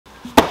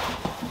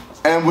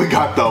And we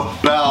got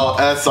the Bell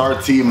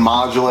SRT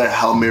modular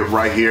helmet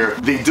right here.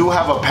 They do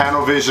have a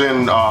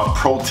Panavision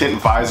Pro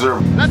Tint visor.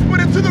 Let's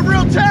put it to the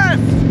real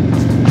test!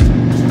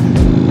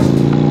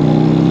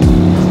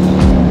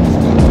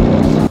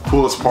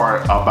 Coolest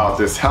part about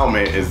this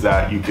helmet is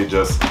that you could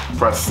just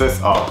press this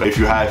up. If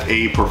you have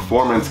a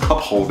performance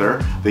cup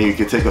holder, then you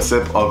can take a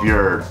sip of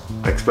your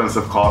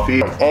expensive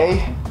coffee.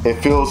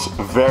 It feels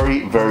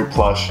very, very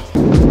plush.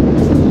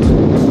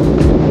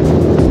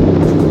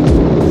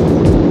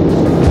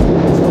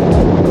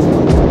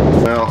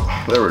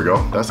 There we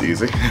go, that's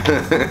easy.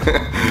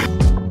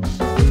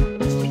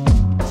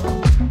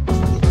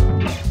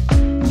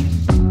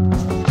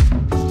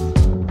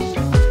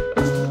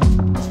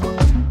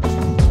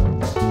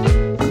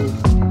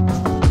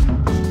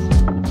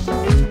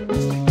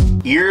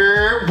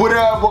 What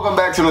up? Welcome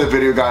back to another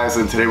video, guys,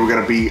 and today we're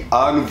gonna be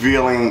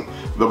unveiling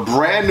the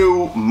brand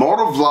new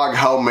motovlog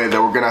helmet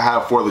that we're gonna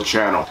have for the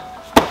channel.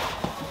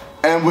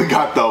 And we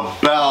got the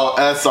Bell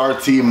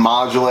SRT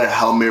modular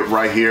helmet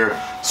right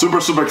here. Super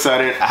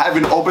excited. I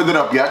haven't opened it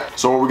up yet.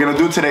 So what we're gonna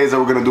do today is that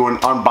we're gonna do an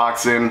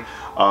unboxing.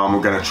 We're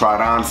gonna try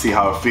it on, see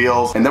how it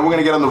feels. And then we're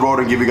gonna get on the road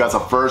and give you guys a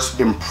first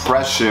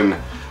impression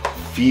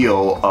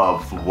feel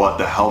of what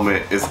the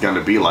helmet is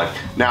gonna be like.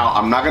 Now,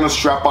 I'm not gonna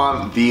strap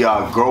on the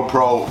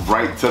GoPro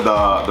right to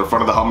the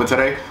front of the helmet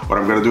today. What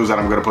I'm gonna do is that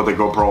I'm gonna put the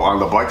GoPro on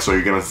the bike, so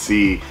you're gonna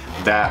see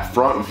that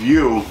front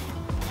view.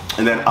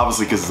 And then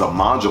obviously, because it's a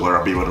modular,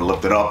 I'll be able to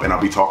lift it up and I'll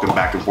be talking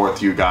back and forth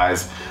to you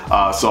guys.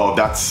 So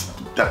that's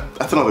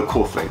another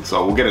cool thing.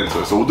 So we'll get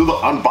into it. So we'll do the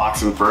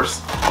unboxing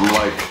first. I'm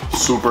like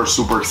super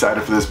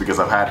excited for this because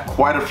I've had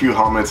quite a few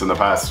helmets in the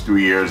past few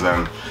years,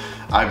 and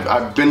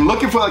I've been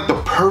looking for like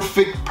the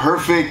perfect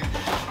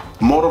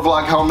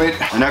motovlog helmet.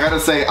 And I gotta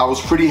say, I was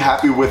pretty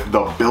happy with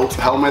the built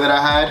helmet that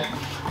I had.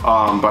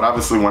 But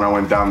obviously when I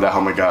went down, that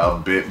helmet got a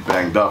bit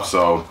banged up,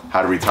 so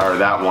had to retire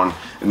that one.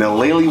 And then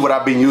lately what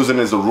I've been using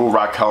is the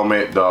Kuryakyn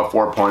helmet, the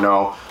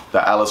 4.0,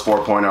 the Alice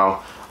 4.0.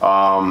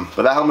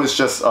 But that helmet is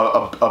just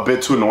a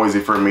bit too noisy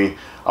for me.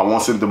 I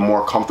want something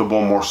more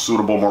comfortable, more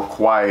suitable, more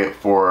quiet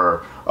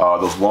for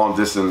those long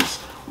distance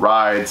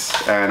rides,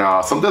 and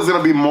something that's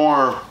gonna be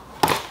more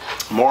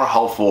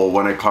helpful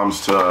when it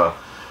comes to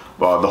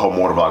the whole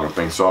motovlogging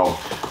thing. So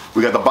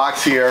we got the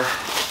box here.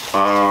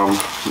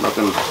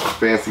 Nothing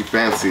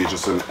fancy,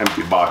 just an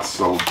empty box,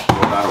 so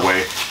throw that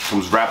away.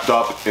 Comes wrapped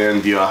up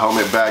in the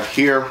helmet bag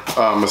here.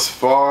 As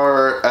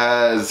far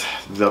as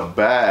the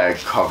bag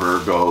cover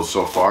goes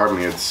so far, I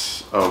mean,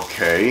 it's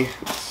okay.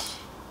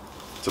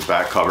 It's a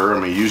back cover. I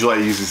mean, usually I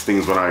use these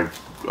things when I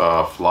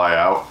fly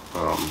out.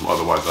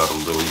 Otherwise I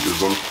don't really use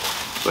them.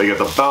 So you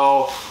got the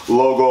Bell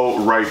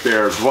logo right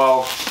there as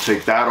well.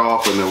 Take that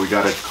off, and then we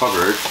got it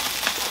covered.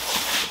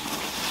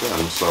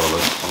 And so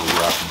let's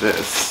unwrap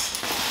this.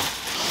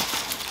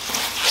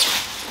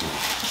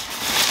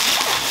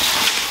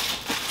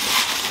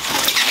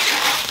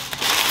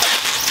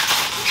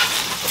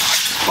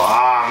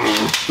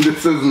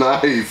 This is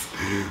nice.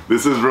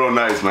 This is real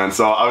nice, man.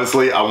 So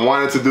obviously I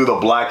wanted to do the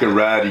black and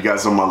red. You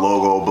guys know my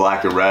logo,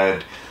 black and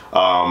red.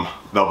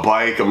 The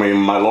bike, I mean,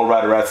 my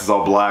lowrider rest is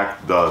all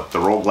black. The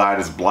road glide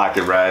is black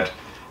and red.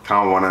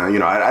 Kind of want to, you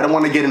know, I don't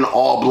want to get an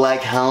all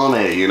black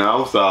helmet, you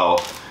know. So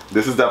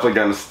this is definitely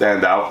going to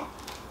stand out.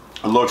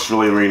 It looks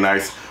really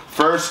nice.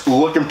 First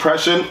look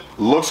impression,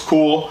 looks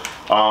cool.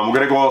 We're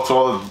gonna go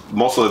into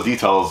most of the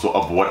details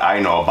of what I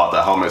know about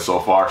the helmet so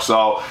far.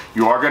 So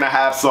you are gonna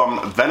have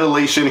some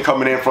ventilation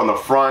coming in from the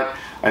front,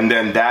 and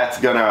then that's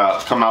gonna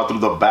come out through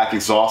the back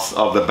exhaust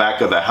of the back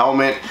of the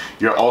helmet.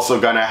 You're also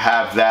gonna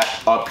have that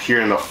up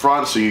here in the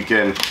front, so you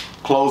can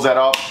close that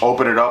up,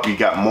 open it up. You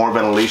got more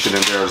ventilation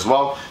in there as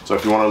well. So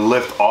if you wanna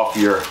lift off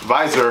your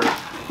visor,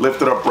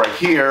 lift it up right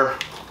here.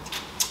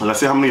 And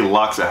let's see how many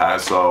locks it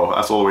has. So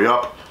that's all the way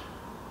up.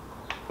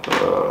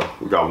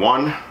 We got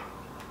 1,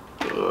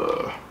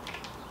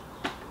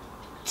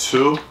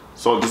 2.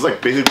 So there's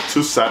like basically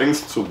 2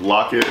 settings to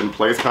lock it in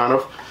place, kind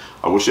of.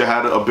 I wish it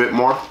had a bit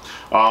more.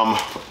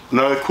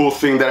 Another cool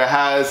thing that it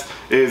has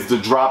is the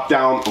drop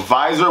down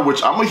visor,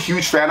 which I'm a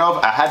huge fan of.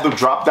 I had the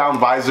drop down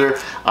visor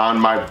on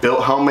my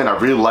built helmet. I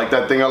really like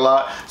that thing a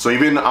lot. So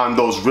even on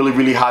those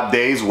really hot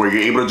days where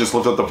you're able to just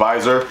lift up the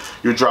visor,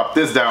 you drop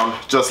this down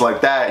just like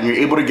that, and you're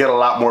able to get a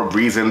lot more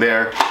breeze in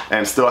there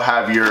and still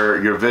have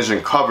your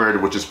vision covered,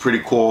 which is pretty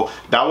cool.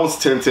 That one's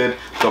tinted.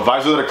 The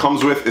visor that it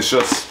comes with is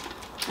just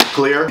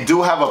clear. You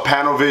do have a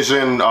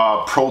Panavision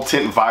Pro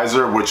Tint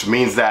visor, which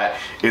means that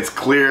it's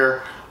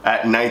clear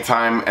at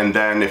nighttime, and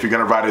then if you're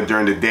gonna ride it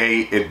during the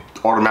day, it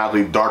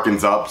automatically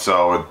darkens up,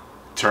 so it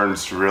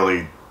turns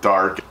really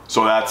dark.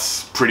 So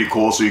that's pretty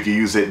cool, so you can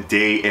use it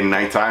day and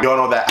nighttime. You all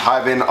know that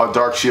having a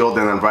dark shield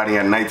and then riding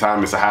at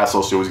nighttime is a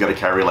hassle, so you always gotta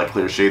carry like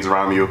clear shades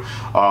around you.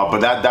 But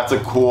that's a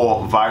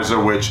cool visor,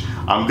 which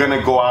I'm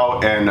gonna go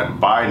out and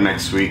buy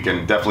next week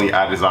and definitely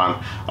add this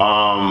on.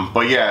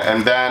 But yeah,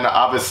 and then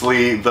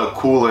obviously the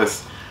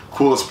coolest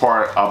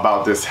part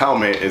about this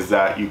helmet is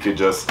that you could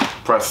just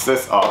press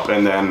this up,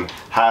 and then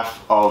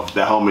half of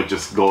the helmet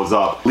just goes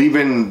up,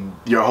 leaving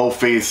your whole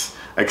face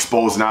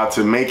exposed now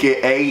to make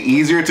it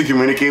easier to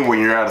communicate when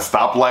you're at a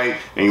stoplight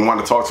and you want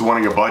to talk to one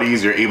of your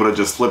buddies. You're able to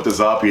just flip this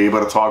up, you're able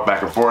to talk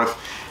back and forth.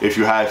 If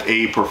you have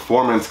a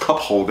performance cup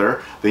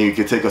holder, then you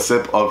can take a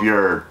sip of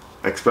your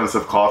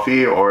expensive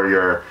coffee or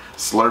your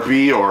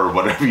Slurpee or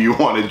whatever you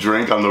want to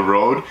drink on the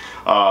road.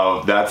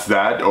 That's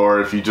that. Or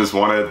if you just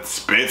want to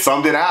spit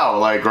something out,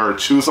 like, or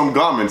chew some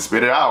gum and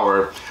spit it out,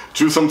 or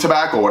chew some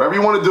tobacco, whatever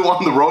you want to do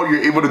on the road,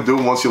 you're able to do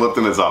once you're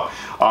lifting this up.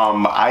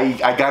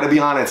 I gotta be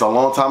honest, a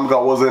long time ago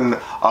I wasn't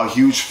a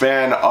huge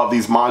fan of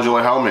these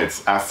modular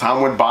helmets. As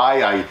time went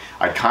by,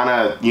 I kind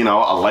of, you know,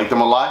 I like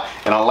them a lot,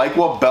 and I like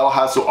what Bell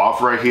has to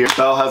offer right here.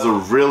 Bell has a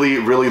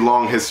really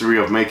long history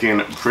of making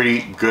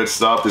pretty good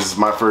stuff. This is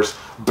my first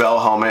Bell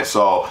helmet,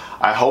 so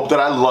I hope that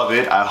I love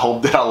it. I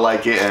hope that I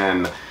like it,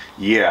 and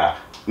yeah,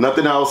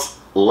 nothing else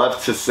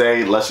left to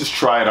say. Let's just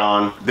try it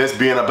on. This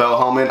being a Bell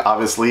helmet,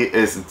 obviously,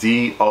 is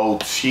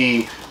DOT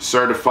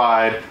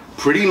certified.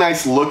 Pretty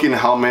nice looking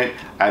helmet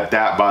at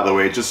that, by the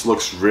way. It just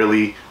looks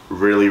really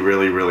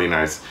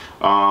nice.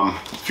 A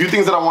few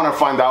things that I want to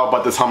find out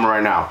about this helmet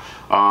right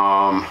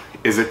now.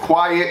 Is it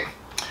quiet?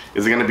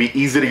 Is it going to be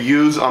easy to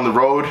use on the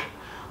road?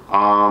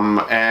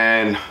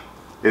 And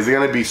is it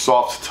going to be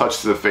soft touch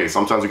to the face?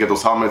 Sometimes we get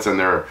those helmets and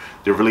they're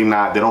really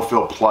not, they don't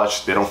feel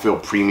plush, they don't feel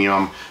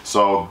premium.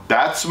 So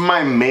that's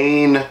my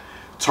main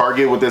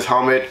target with this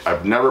helmet.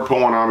 I've never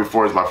put one on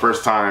before, it's my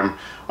first time.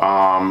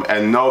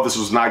 And no, this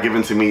was not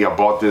given to me. I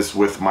bought this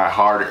with my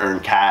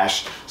hard-earned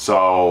cash.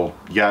 So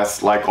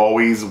yes, like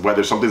always,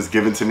 whether something's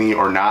given to me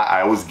or not,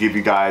 I always give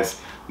you guys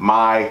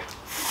my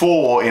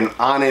full and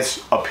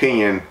honest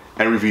opinion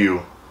and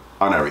review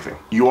on everything.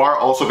 You are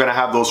also gonna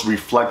have those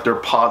reflector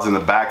pods in the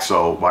back,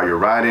 so while you're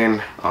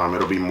riding,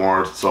 it'll be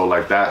more so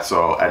like that.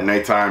 So at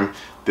nighttime,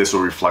 this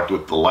will reflect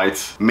with the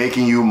lights,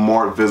 making you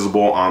more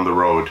visible on the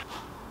road.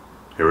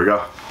 Here we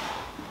go.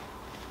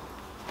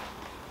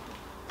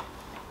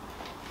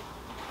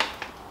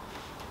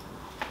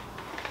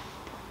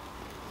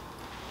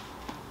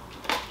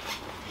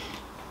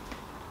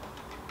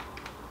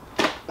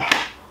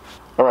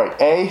 All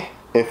right,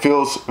 it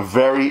feels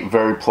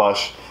very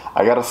plush.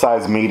 I got a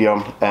size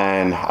medium,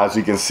 and as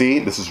you can see,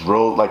 this is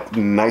real, like,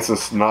 nice and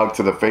snug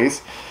to the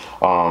face.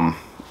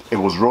 It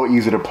was real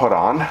easy to put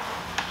on.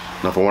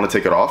 Now if I want to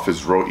take it off,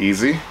 it's real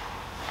easy.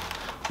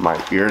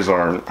 My ears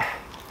aren't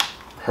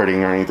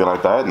hurting or anything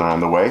like that, not in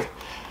the way.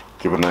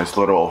 Give it a nice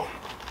little,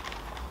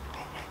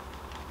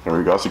 there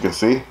we go, so you can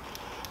see.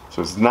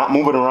 So it's not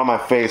moving around my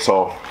face,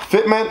 so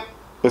fitment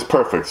is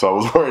perfect. So I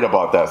was worried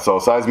about that. So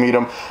size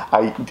medium,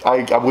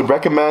 I would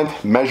recommend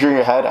measuring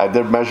your head. I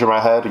did measure my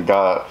head and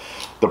got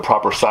the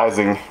proper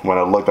sizing when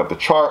I looked at the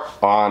chart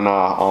on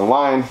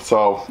online.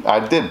 So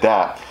I did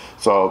that.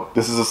 So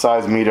this is a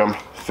size medium,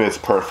 fits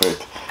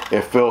perfect.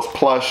 It feels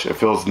plush, it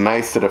feels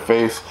nice to the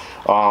face.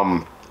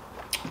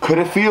 Could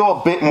it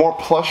feel a bit more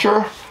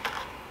plusher?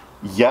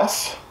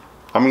 Yes.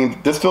 I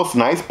mean, this feels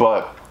nice,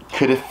 but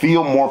could it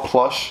feel more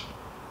plush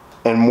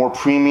and more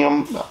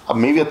premium?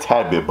 Maybe a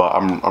tad bit, but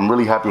I'm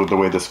really happy with the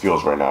way this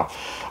feels right now.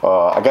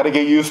 I gotta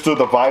get used to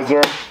the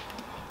visor.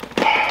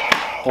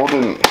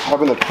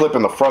 Having the clip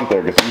in the front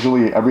there, because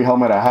usually every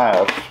helmet I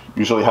have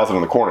usually has it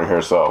in the corner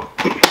here. So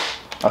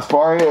as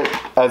far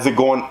as it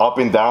going up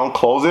and down,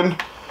 closing,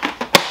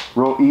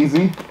 real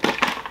easy.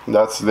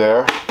 That's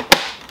there.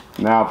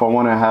 Now if I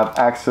want to have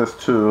access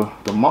to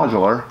the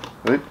modular,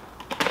 right?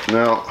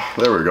 Now,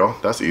 there we go,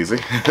 that's easy.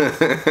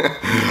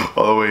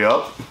 All the way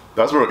up,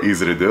 that's real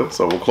easy to do.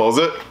 So we'll close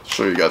it,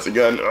 show you guys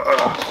again.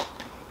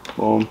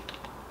 Boom,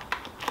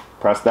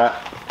 press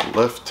that,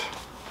 lift,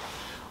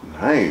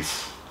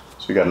 nice.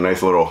 So we got a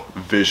nice little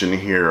vision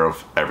here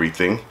of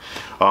everything.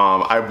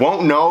 I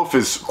won't know if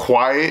it's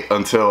quiet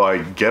until I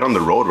get on the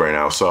road right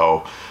now.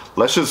 So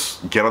let's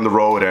just get on the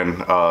road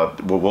and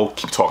we'll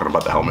keep talking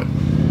about the helmet.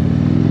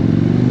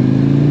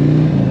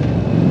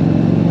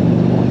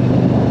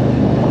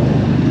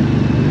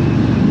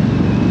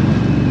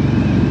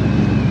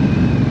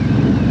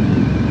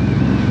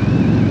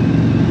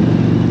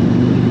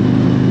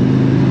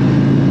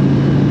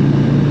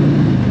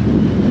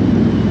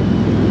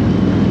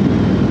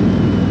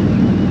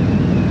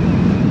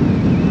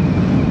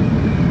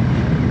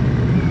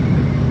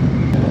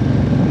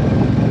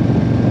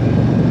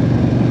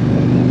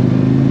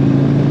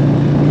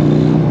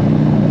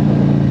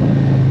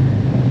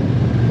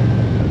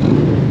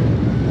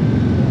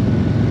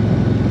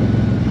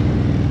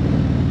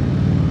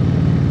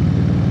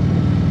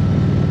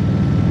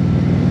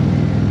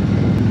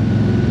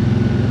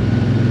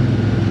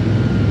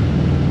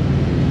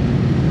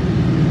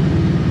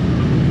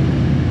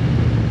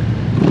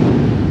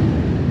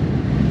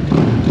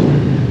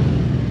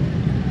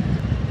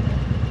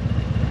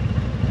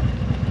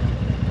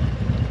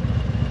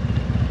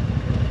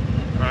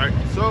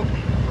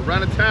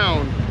 Around the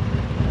town,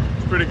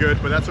 it's pretty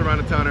good, but that's around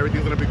the town.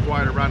 Everything's gonna be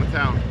quiet around the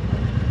town.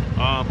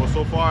 But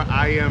so far,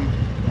 I am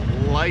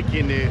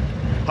liking it.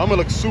 Helmet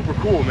looks super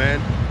cool,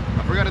 man.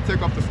 I forgot to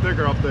take off the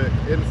sticker off the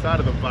inside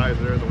of the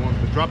visor,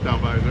 the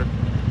drop-down visor.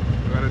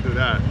 I gotta do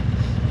that.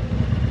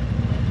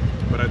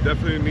 But I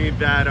definitely need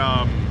that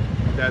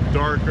that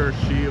darker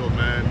shield,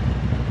 man.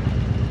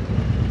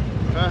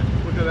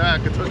 Look at that,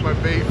 I can touch my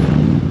face.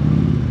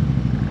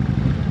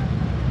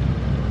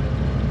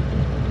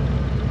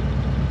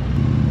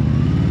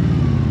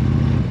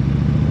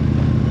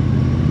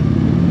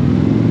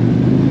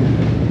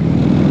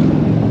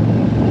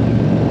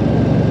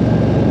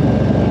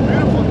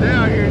 Beautiful day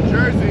out here in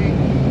Jersey.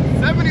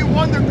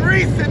 71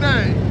 degrees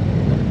today.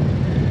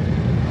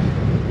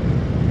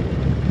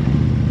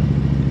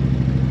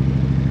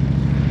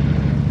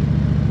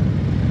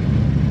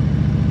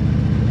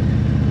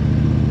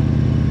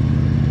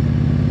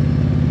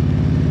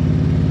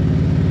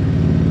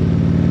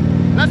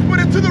 Let's put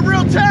it to the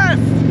real test!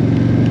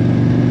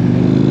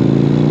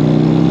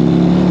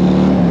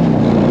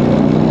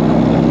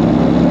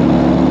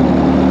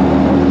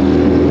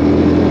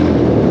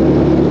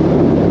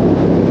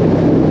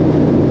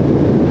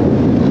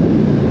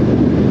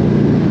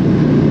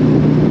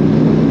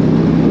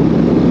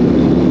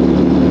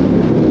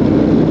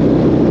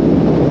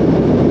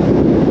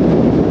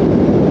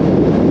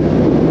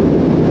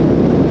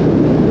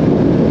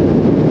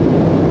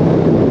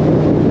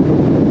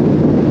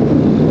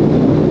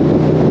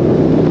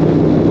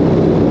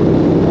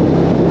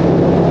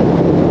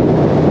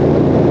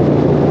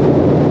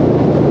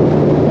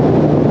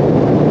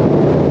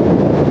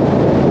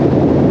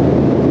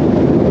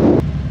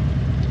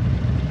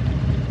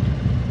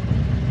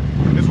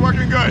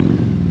 Working good.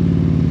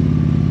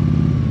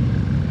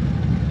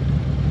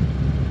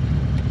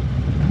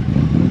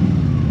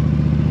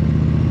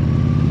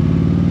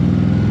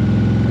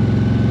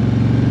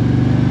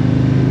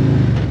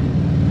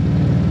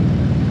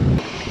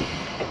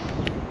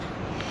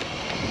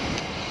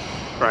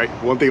 Right,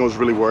 one thing I was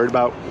really worried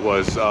about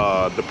was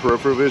the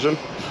peripheral vision,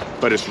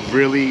 but it's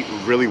really,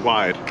 really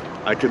wide.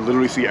 I could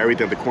literally see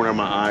everything at the corner of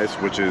my eyes,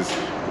 which is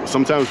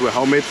sometimes with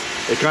helmets,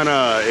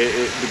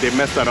 they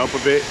mess that up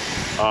a bit.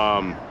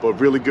 But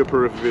really good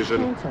peripheral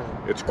vision.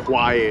 It's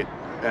quiet,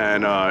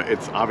 and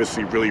it's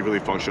obviously really, really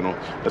functional.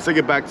 Let's take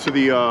it back to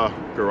the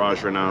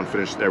garage right now and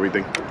finish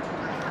everything.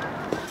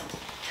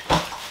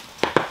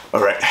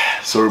 All right,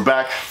 so we're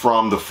back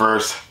from the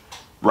first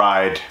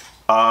ride.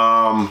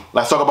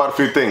 Let's talk about a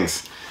few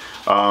things.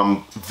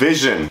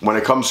 Vision, when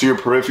it comes to your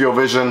peripheral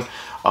vision,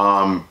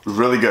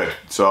 really good.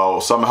 So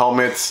some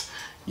helmets,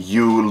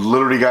 you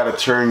literally got to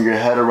turn your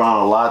head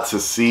around a lot to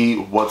see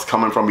what's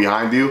coming from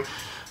behind you.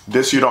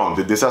 This you don't.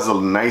 This has a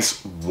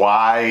nice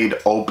wide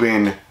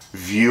open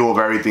view of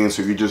everything,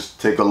 so if you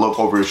just take a look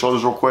over your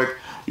shoulders real quick,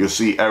 you'll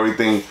see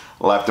everything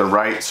left and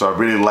right. So I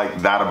really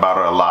like that about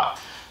it a lot.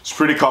 It's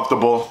pretty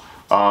comfortable,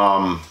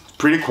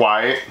 pretty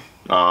quiet.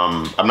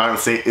 I'm not gonna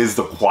say it is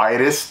the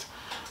quietest.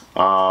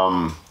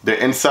 The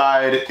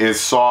inside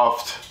is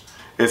soft,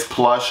 it's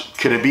plush.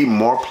 Could it be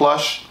more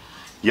plush?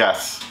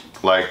 Yes,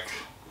 like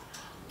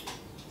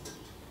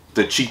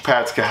the cheek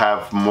pads could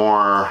have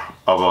more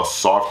of a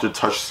softer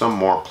touch to them,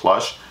 more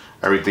plush.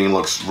 Everything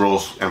looks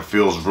real and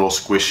feels real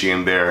squishy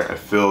in there. It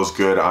feels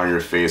good on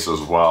your face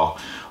as well.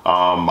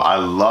 I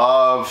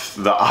love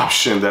the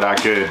option that I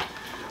could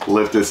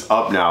lift this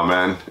up now,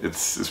 man.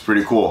 It's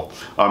pretty cool.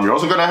 You're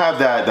also gonna have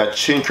that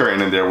chin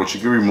curtain in there, which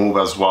you can remove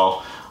as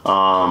well.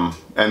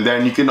 And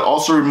then you can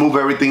also remove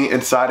everything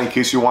inside in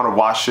case you want to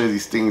wash it.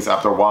 These things,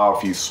 after a while,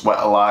 if you sweat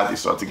a lot, they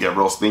start to get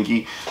real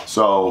stinky.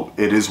 So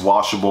it is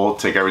washable.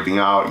 Take everything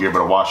out. You're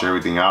able to wash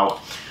everything out.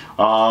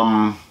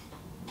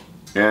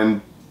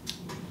 And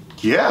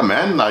yeah,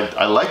 man,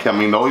 I like it. I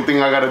mean, the only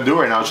thing I got to do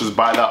right now is just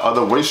buy that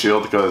other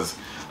windshield, because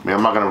I mean,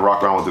 I'm not going to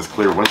rock around with this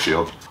clear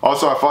windshield.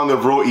 Also, I found it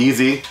real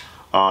easy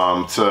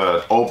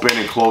to open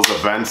and close the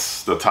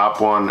vents, the top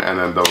one and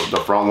then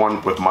the front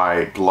one, with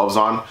my gloves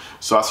on.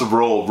 So that's a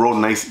real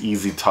nice,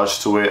 easy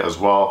touch to it as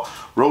well.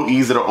 Real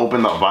easy to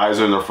open the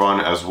visor in the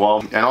front as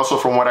well. And also,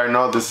 from what I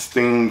know, these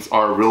things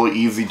are really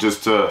easy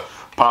just to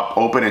pop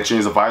open and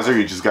change the visor.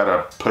 You just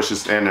gotta push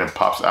this in and it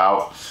pops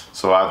out.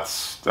 So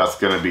that's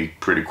gonna be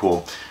pretty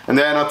cool. And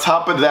then on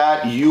top of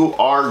that, you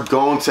are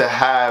going to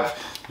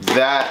have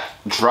that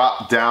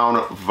drop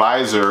down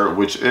visor,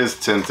 which is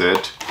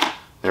tinted.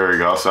 There we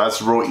go. So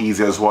that's real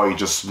easy as well. You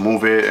just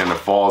move it and it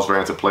falls right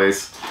into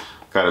place.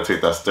 Gotta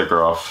take that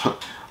sticker off.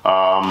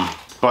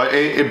 But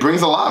it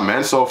brings a lot,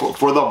 man. So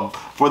for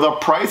the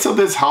price of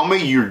this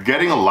helmet, you're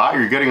getting a lot.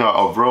 You're getting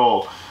a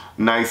real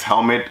nice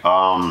helmet.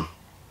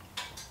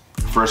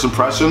 First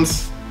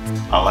impressions,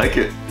 I like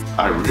it.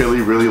 I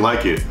really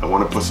like it. I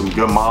want to put some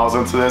good miles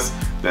into this.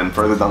 Then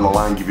further down the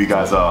line, give you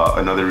guys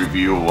another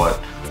review of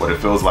what it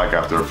feels like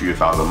after a few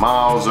thousand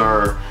miles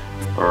or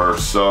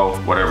so,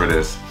 whatever it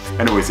is.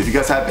 Anyways, if you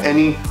guys have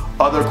any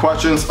other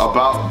questions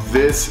about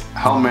this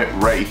helmet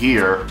right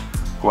here,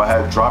 go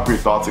ahead, drop your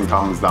thoughts and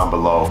comments down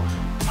below.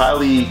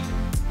 Highly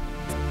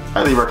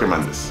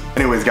recommend this.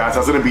 Anyways, guys,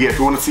 that's gonna be it. If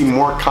you want to see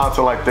more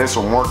content like this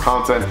or more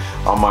content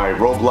on my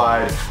Road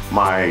Glide,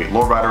 my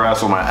Lowrider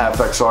S, or my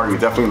FXR, you're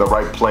definitely in the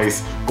right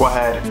place. Go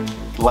ahead,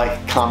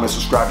 like, comment,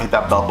 subscribe, hit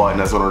that bell button.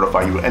 That's gonna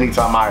notify you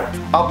anytime I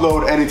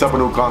upload any type of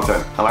new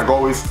content. And like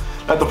always,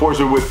 let the force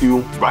be with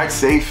you. Ride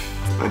safe.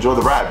 Enjoy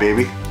the ride,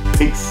 baby.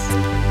 Peace.